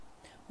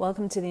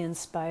Welcome to the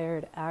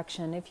Inspired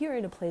Action. If you're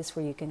in a place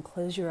where you can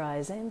close your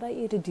eyes, I invite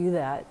you to do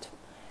that.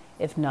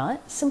 If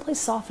not, simply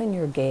soften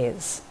your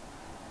gaze.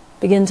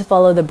 Begin to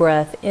follow the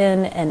breath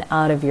in and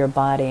out of your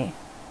body.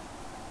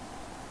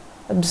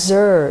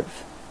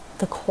 Observe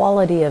the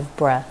quality of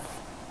breath.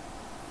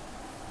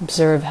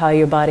 Observe how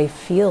your body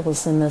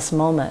feels in this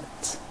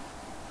moment.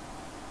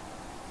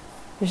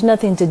 There's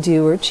nothing to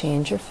do or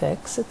change or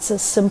fix. It's a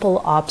simple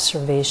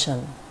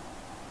observation.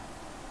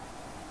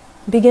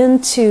 Begin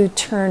to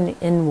turn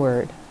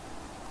inward,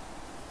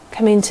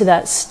 coming to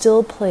that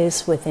still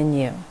place within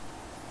you.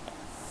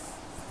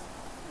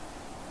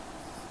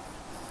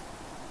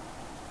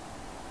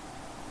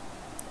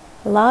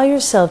 Allow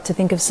yourself to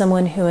think of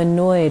someone who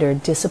annoyed or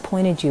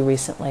disappointed you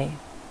recently.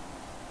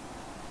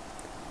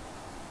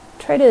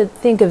 Try to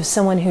think of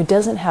someone who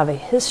doesn't have a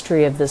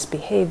history of this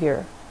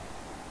behavior.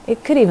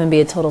 It could even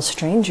be a total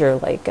stranger,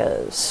 like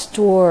a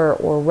store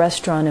or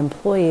restaurant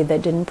employee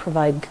that didn't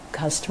provide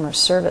customer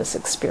service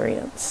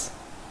experience.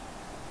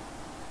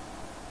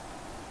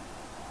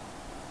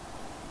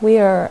 We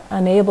are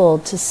unable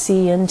to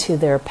see into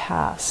their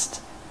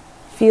past,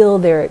 feel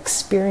their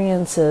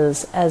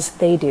experiences as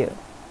they do.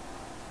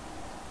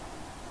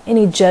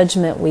 Any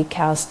judgment we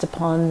cast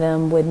upon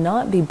them would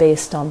not be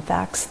based on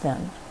facts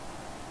then.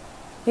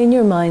 In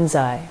your mind's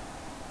eye,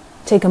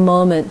 take a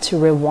moment to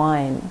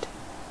rewind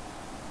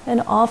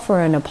and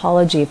offer an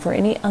apology for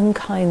any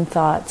unkind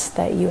thoughts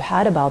that you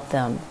had about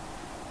them,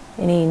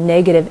 any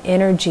negative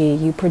energy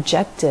you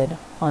projected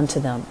onto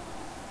them.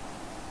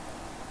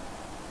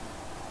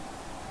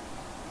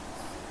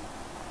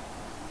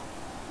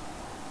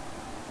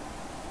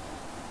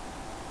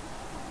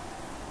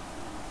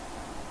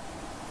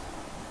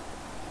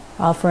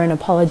 Offer an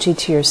apology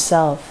to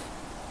yourself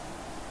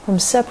from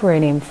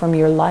separating from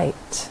your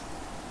light.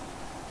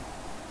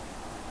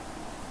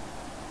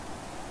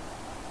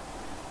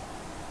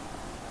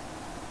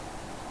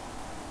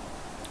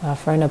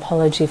 Offer an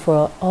apology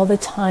for all the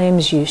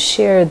times you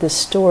shared the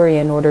story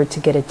in order to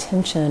get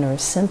attention or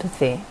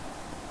sympathy.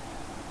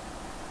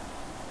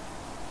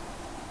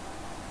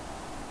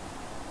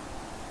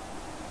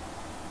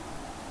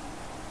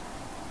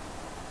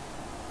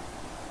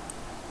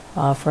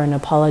 Offer an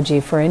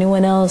apology for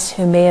anyone else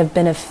who may have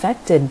been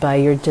affected by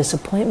your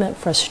disappointment,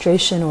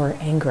 frustration, or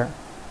anger.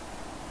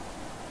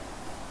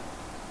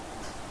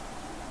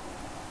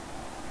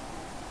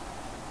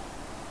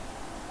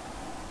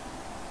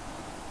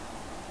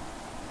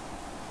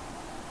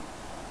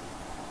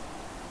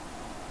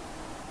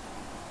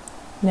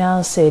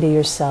 Now say to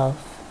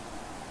yourself,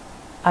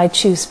 I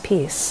choose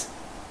peace.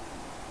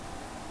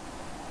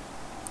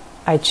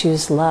 I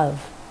choose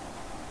love.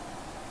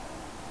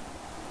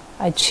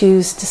 I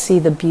choose to see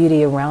the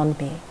beauty around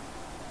me.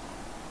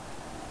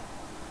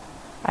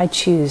 I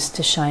choose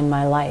to shine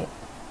my light.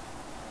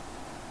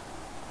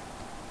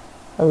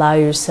 Allow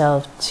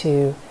yourself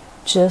to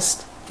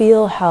just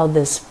feel how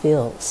this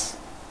feels.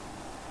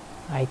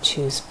 I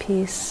choose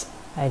peace.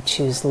 I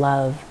choose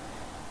love.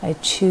 I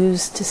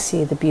choose to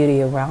see the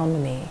beauty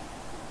around me.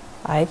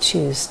 I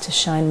choose to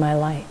shine my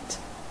light.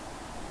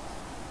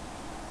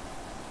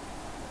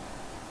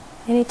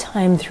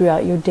 Anytime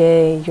throughout your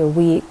day, your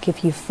week,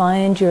 if you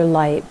find your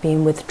light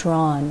being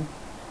withdrawn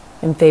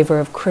in favor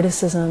of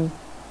criticism,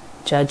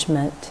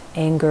 judgment,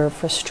 anger,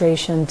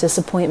 frustration,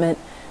 disappointment,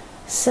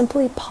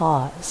 simply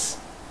pause.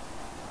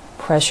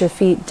 Press your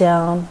feet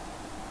down,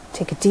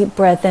 take a deep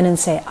breath in and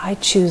say, I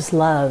choose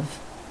love.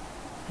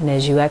 And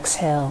as you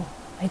exhale,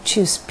 I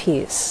choose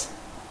peace.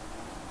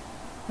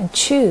 And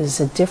choose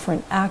a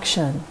different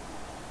action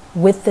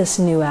with this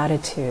new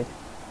attitude.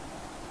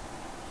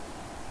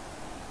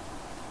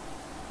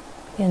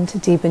 Begin to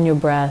deepen your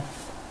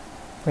breath,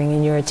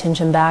 bringing your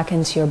attention back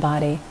into your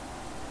body,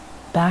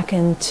 back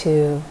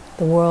into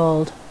the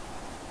world.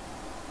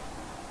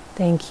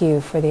 Thank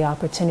you for the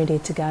opportunity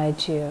to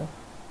guide you.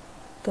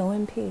 Go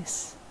in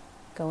peace.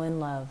 Go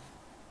in love.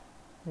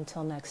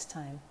 Until next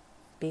time,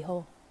 be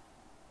whole.